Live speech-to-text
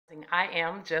morning. I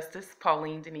am Justice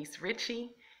Pauline Denise Ritchie,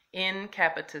 in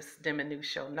capitis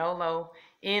diminutio nolo,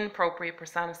 in propria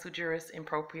persona sui juris, in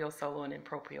proprio solo, and in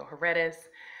proprio heredes.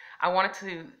 I wanted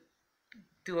to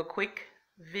do a quick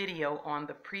video on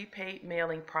the prepaid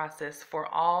mailing process for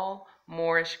all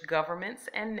Moorish governments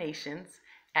and nations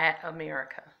at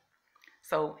America.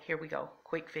 So here we go,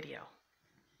 quick video.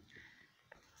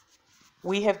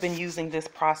 We have been using this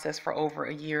process for over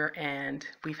a year and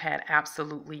we've had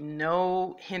absolutely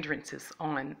no hindrances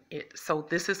on it. So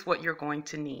this is what you're going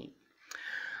to need.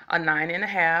 A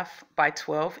 9.5 by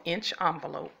 12-inch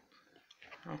envelope,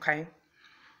 okay?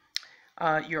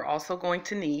 You're also going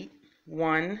to need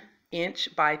 1 inch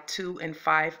by 2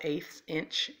 5/8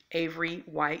 inch Avery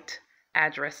white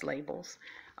address labels.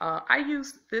 I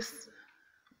use this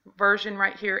version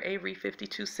right here, Avery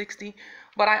 5260,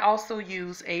 but I also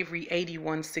use Avery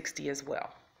 8160 as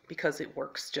well because it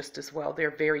works just as well.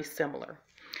 They're very similar.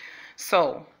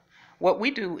 So what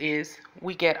we do is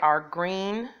we get our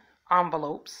green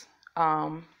envelopes,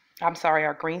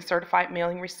 our green certified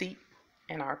mailing receipt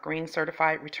and our green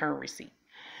certified return receipt.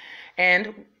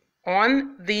 And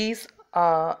on these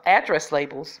address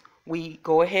labels, we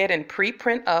go ahead and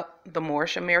pre-print up the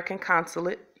Moorish American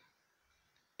Consulate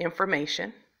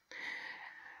information.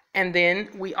 And then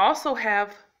we also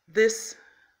have this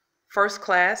first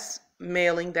class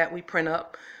mailing that we print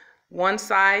up. One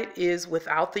side is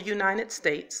without the United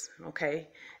States, okay?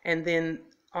 And then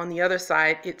on the other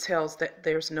side, it tells that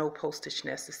there's no postage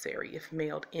necessary if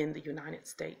mailed in the United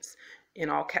States.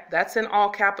 That's in all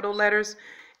capital letters,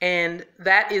 and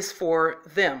that is for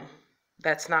them.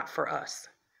 That's not for us.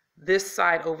 This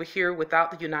side over here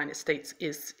without the United States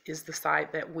is the side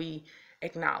that we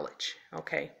acknowledge,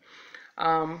 okay?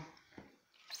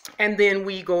 And then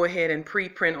we go ahead and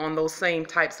pre-print on those same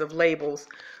types of labels.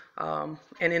 And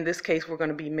in this case, we're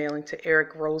going to be mailing to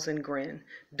Eric Rosengren,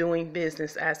 doing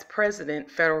business as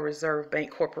President, Federal Reserve Bank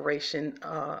Corporation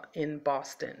in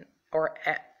Boston, or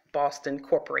at Boston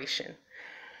Corporation.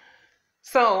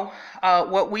 So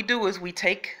what we do is we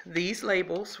take these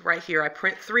labels right here. I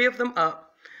print 3 of them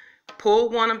up, pull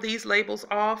one of these labels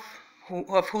off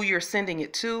of who you're sending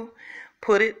it to,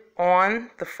 put it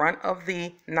on the front of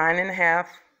the 9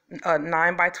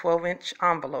 by 12-inch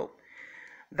envelope.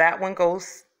 That one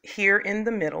goes here in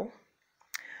the middle.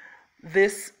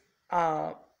 This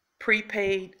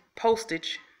prepaid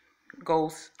postage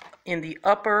goes in the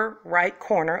upper right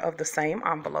corner of the same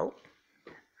envelope,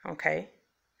 okay?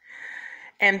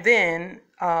 And then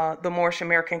the Moorish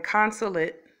American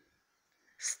Consulate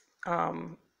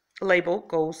label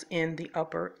goes in the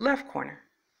upper left corner.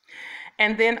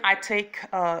 And then I take,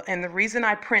 and the reason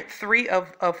I print 3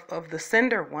 of the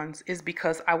sender ones is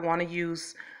because I want to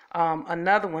use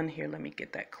another one here. Let me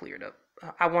get that cleared up.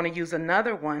 I want to use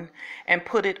another one and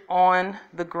put it on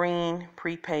the green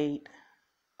prepaid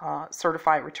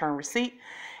certified return receipt.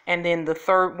 And then the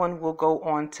third one will go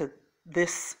on to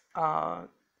this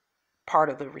part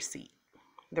of the receipt,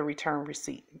 the return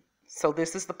receipt. So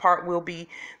this is the part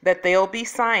that they'll be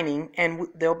signing, and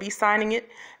they'll be signing it,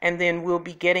 and then we'll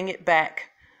be getting it back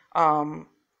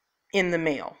in the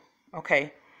mail.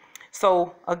 Okay.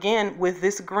 So again, with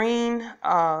this green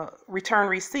return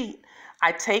receipt,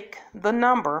 I take the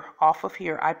number off of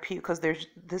here. I peel, because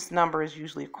this number is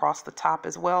usually across the top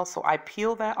as well. So I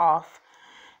peel that off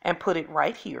and put it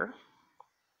right here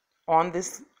on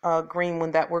this green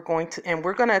one that we're going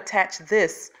to attach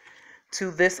this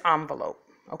to this envelope.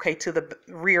 Okay, to the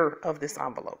rear of this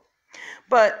envelope.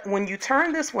 But when you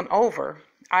turn this one over,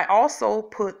 I also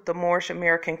put the Moorish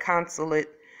American Consulate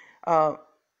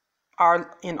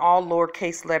in all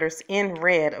lowercase letters in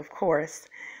red, of course.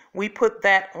 We put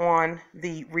that on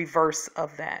the reverse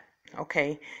of that,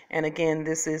 okay? And again,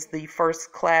 this is the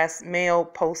first class mail,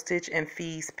 postage, and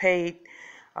fees paid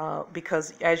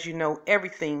because, as you know,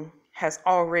 everything has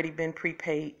already been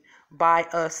prepaid by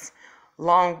us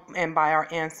and by our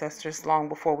ancestors long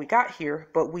before we got here,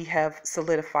 but we have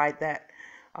solidified that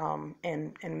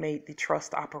and made the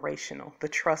trust operational. The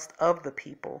trust of the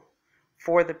people,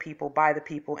 for the people, by the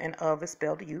people, and of is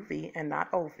spelled UV and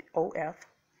not OF.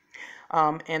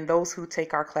 And those who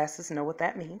take our classes know what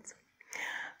that means.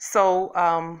 So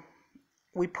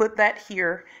we put that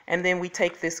here, and then we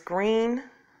take this green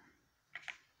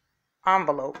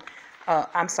envelope,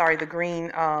 the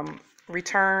green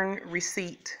return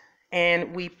receipt,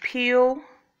 and we peel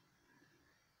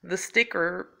the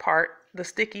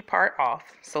sticky part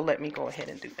off. So let me go ahead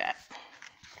and do that.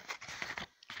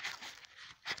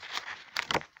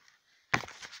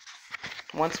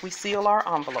 Once we seal our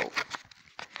envelope,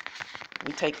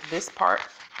 we take this part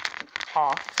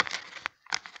off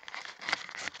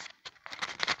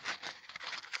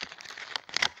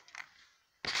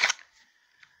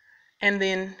And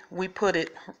then we put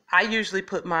it, I usually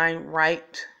put mine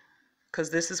right, because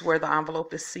this is where the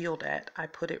envelope is sealed at. I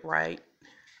put it right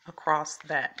across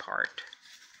that part,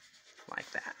 like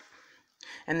that.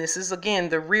 And this is, again,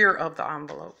 the rear of the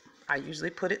envelope. I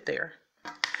usually put it there.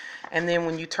 And then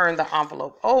when you turn the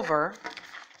envelope over,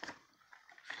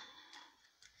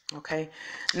 okay,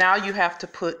 now you have to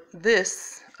put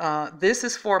this, this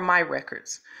is for my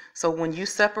records. So when you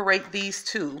separate these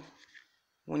two,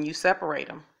 when you separate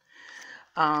them,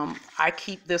 I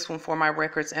keep this one for my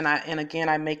records, and again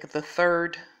I make the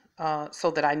third so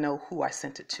that I know who I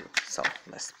sent it to. So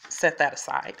let's set that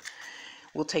aside.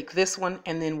 We'll take this one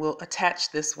and then we'll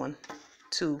attach this one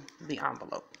to the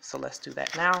envelope. So let's do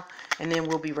that now, and then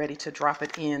we'll be ready to drop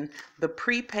it in the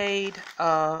prepaid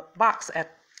box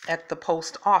at the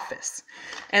post office.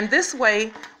 And this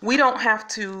way we don't have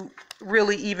to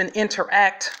really even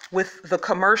interact with the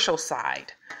commercial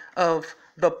side of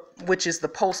which is the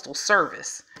postal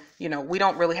service. You know, we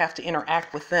don't really have to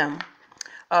interact with them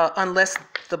unless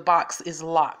the box is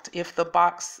locked. If the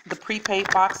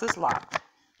prepaid box is locked,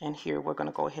 and here we're going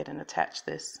to go ahead and attach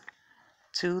this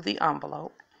to the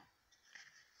envelope.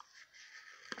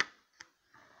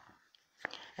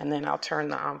 And then I'll turn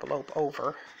the envelope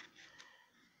over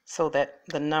so that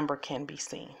the number can be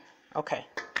seen. Okay,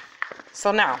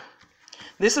 so now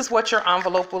this is what your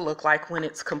envelope will look like when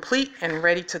it's complete and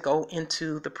ready to go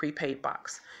into the prepaid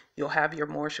box. You'll have your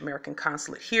Moorish American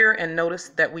consulate here, and notice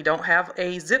that we don't have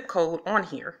a zip code on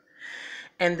here.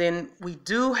 And then we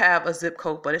do have a zip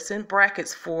code, but it's in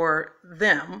brackets for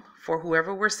them, for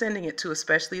whoever we're sending it to,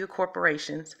 especially the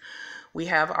corporations. We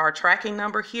have our tracking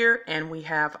number here, and we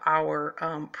have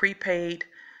our prepaid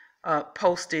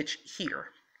postage here.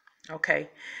 Okay,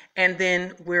 and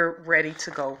then we're ready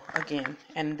to go again.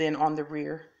 And then on the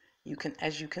rear,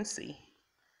 as you can see.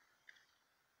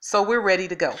 So we're ready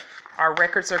to go. Our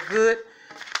records are good.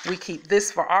 We keep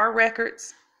this for our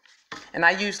records. And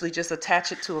I usually just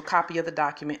attach it to a copy of the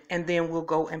document, and then we'll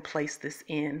go and place this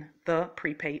in the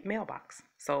prepaid mailbox.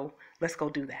 So let's go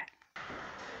do that.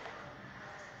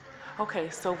 Okay,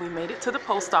 so we made it to the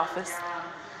post office.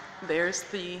 There's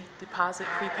the deposit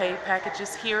prepaid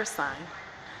packages here assigned.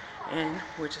 And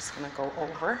we're just going to go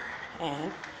over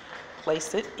and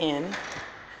place it in.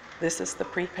 This is the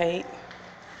prepaid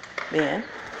bin.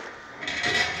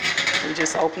 We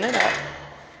just open it up,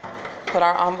 put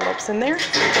our envelopes in there,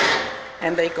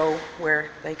 and they go where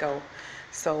they go.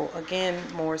 So again,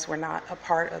 Moors, we're not a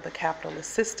part of the capitalist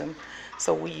system,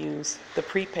 so we use the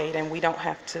prepaid, and we don't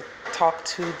have to talk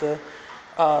to the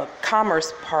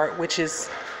commerce part, which is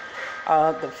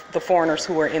the foreigners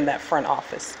who are in that front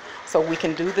office. So we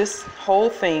can do this whole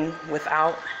thing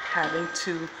without having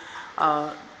to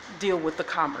deal with the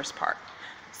commerce part.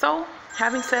 So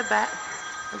having said that,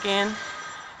 again,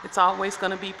 it's always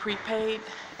going to be prepaid,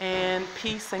 and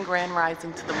peace and grand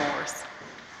rising to the Moors.